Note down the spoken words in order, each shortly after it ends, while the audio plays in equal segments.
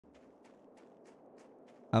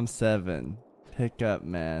I'm 7. Pick up,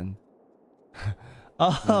 man.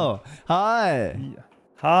 Oh, hi. Yeah.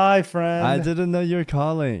 Hi, friend. I didn't know you were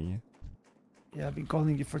calling. Yeah, I've been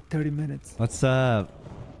calling you for 30 minutes. What's up?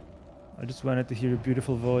 I just wanted to hear your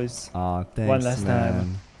beautiful voice. Aw, thanks, One last man.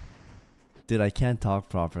 time. Dude, I can't talk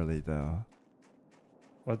properly, though.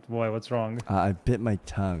 Why? What's wrong? I bit my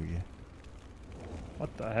tongue.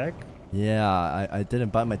 What the heck? Yeah, I didn't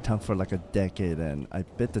bite my tongue for like a decade, and I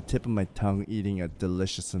bit the tip of my tongue eating a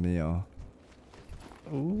delicious meal.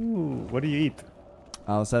 Ooh, what do you eat?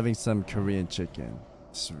 I was having some Korean chicken.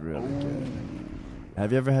 It's really good.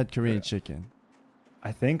 Have you ever had Korean chicken?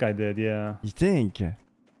 I think I did, yeah. You think?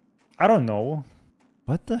 I don't know.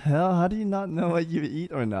 What the hell? How do you not know what you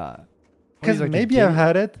eat or not? Because Like maybe I've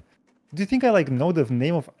had it. Do you think I like know the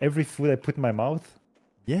name of every food I put in my mouth?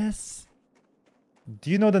 Yes. Do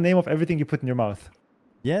you know the name of everything you put in your mouth?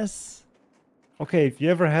 Yes. Okay, if you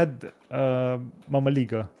ever had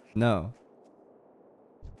mamaliga, No.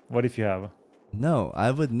 what if you have? No,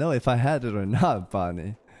 I would know if I had it or not,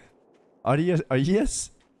 Bonnie. Are you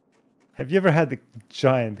yes? Have you ever had the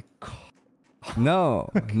giant No.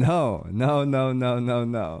 No. No, no, no, no,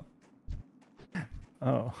 no.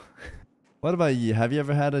 Oh, What about you? Have you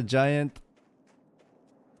ever had a giant?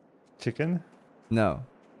 chicken? No.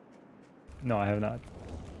 No, I have not.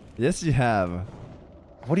 Yes, you have.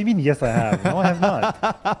 What do you mean, yes, I have? No, I have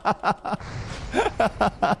not.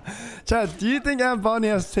 Chad, do you think Aunt Bonnie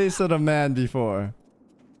has tasted a man before?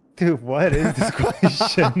 Dude, what is this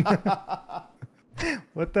question?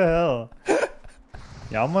 What the hell?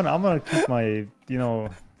 Yeah, I'm gonna keep my,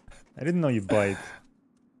 I didn't know you bite.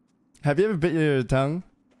 Have you ever bit your tongue?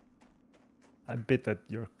 I bit at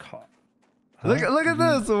your car. Look at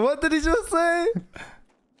this. What did he just say?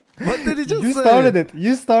 What did he just say? You started it.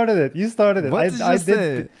 You started it. You started it. What did you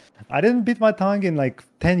say? I didn't bit my tongue in like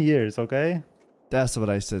 10 years, okay? That's what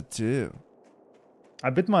I said too. I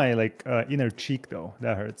bit my inner cheek though.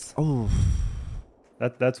 That hurts. Oh.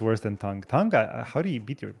 That's worse than tongue. Tongue, how do you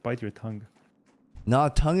bite your tongue? Nah,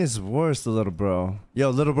 tongue is worse, little bro. Yo,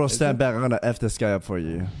 little bro, stand it? back. I'm gonna F this guy up for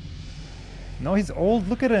you. No, he's old.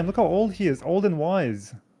 Look at him. Look how old he is. Old and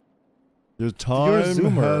wise. Your time You're a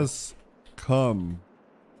zoomer. has come.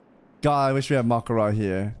 God, I wish we had Makara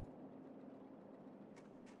here.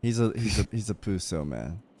 He's a puso,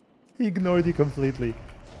 man. He ignored you completely.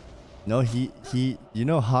 No, he you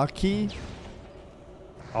know hockey?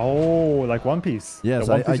 Oh, like One Piece. Yes,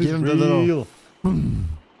 The One I Piece gave is him the little real. and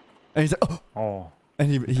he's like, oh, Oh. and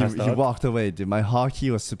he passed out? walked away, dude. My hockey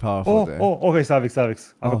was too powerful Oh, there. okay,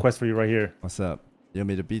 Savix. I have Oh. a quest for you right here. What's up? You want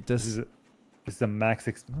me to beat this? This is a max.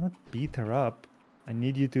 Not beat her up. I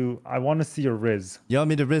need you to. I want to see your Riz. You want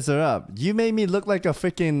me to rizz her up? You made me look like a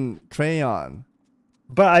freaking crayon.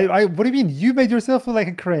 But I. What do you mean? You made yourself look like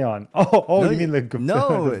a crayon. Oh, No, you mean like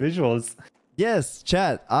no. the visuals? Yes,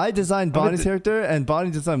 chat. I designed Bonnie's character, and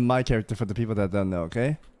Bonnie designed my character for the people that don't know,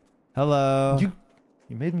 okay? Hello. You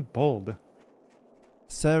made me bold.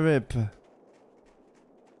 Serip.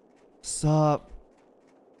 Sup.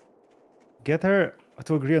 Get her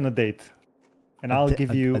to agree on a date, and I'll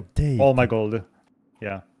give you a date. all my gold.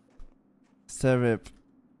 Yeah. Serip.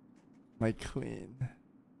 My queen.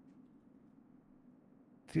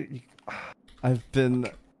 Dude, I've been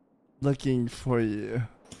looking for you.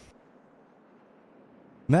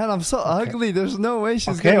 Man, I'm so ugly. There's no way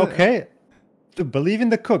she's gonna... Okay. Believe in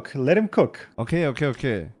the cook. Let him cook.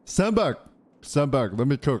 Okay. Stand back. Let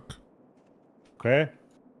me cook. Okay.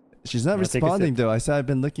 She's not Now take a responding sip. though. I said I've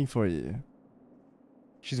been looking for you.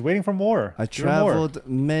 She's waiting for more. I Give her more. traveled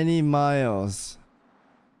many miles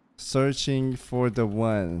searching for the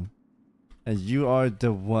one. And you are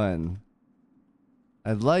the one.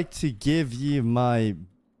 I'd like to give you my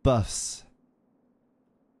buffs.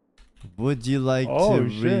 Would you like to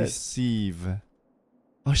shit. receive?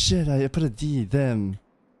 Oh shit, I put a D, them.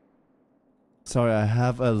 Sorry, I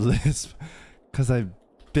have a lisp because I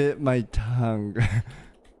bit my tongue.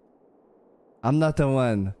 I'm not the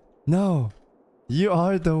one. No, you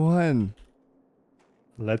are the one.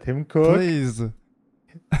 Let him cook. Please.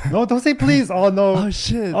 No, don't say please. Oh no. Oh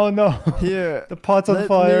shit. Oh no. Here. The pot's on Let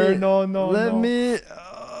fire. me- No. Let me.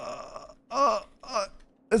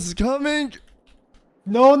 It's coming.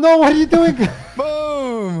 No. What are you doing?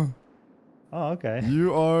 Boom. Oh, okay.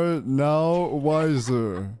 You are now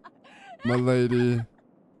wiser, my lady.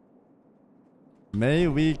 May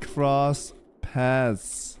we cross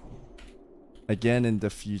paths again in the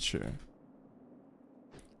future.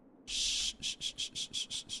 Shh.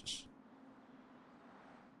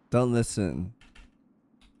 Don't listen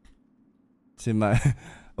to my...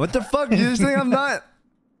 What the fuck? You think I'm not...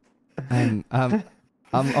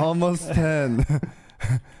 I'm almost 10.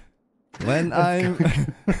 When I'm...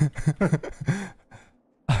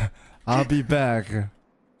 I'll be back.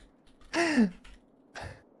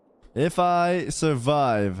 If I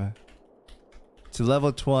survive to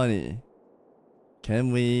level 20,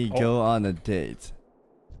 can we go on a date?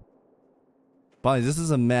 Bonnie, this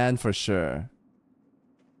is a man for sure.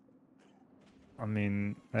 I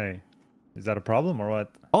mean, hey, is that a problem or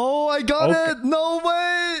what? Oh, I got it! No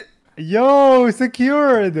way! Yo,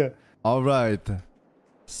 secured! Alright.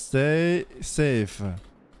 Stay safe,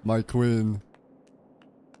 my queen.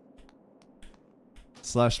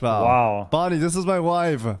 Slash vow. Wow. Bonnie, this is my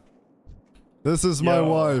wife. This is my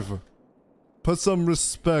wife. Put some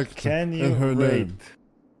respect in her name.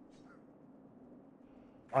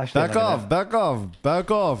 Back off, back off, back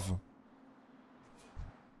off.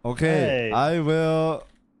 Okay, Hey. I will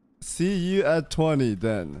see you at 20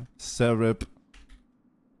 then, Serip.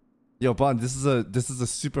 Yo, Bond, this is a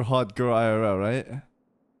super hot girl IRL, right?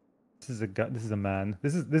 This is a man.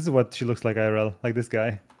 This is what she looks like IRL, like this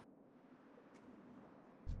guy.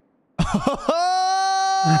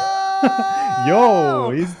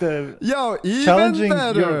 Yo, he's the even challenging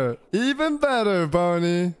better, even better,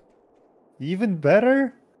 Barney. Even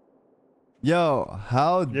better? Yo,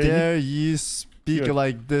 how dare you speak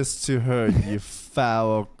like this to her, you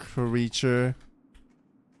foul creature.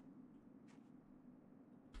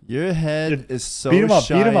 Your head is so shiny.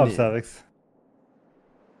 Beat him up, Savix.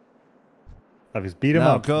 Savix, beat him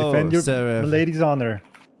up. Go, defend your Serif. lady's honor.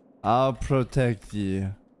 I'll protect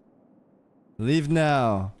you. Leave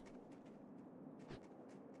now.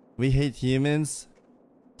 We hate humans.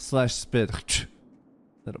 Slash spit.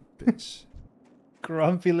 Little bitch.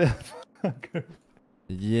 Grumpy little fucker.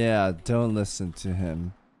 Yeah, don't listen to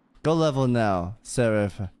him. Go level now,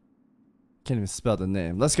 Serif. Can't even spell the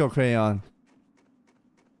name. Let's go, Crayon.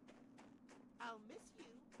 I'll miss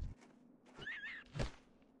you.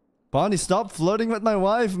 Bonnie, stop flirting with my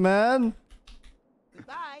wife, man.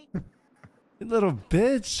 Goodbye. You little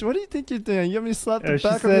bitch. What do you think you're doing? You want me to slap the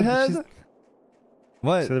back of your head?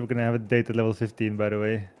 What? So we're gonna have a date at level 15, by the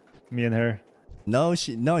way. Me and her. No,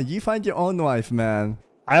 you find your own wife, man.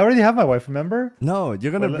 I already have my wife, remember? No,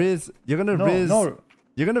 you're gonna Riz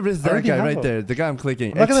that guy right there. The guy I'm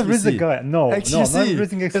clicking. I'm not gonna Riz the guy. No, XQC. no, I'm not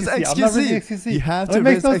rizzing XQC. It's XQC. I'm not rizzing XQC. You have no, to it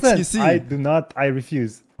makes Riz no XQC. sense. I do not. I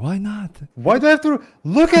refuse. Why not? Why do I have to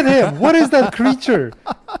look at him? What is that creature?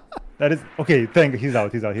 That is okay. Thank. He's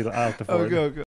out. He's out. He's out the forward. Okay.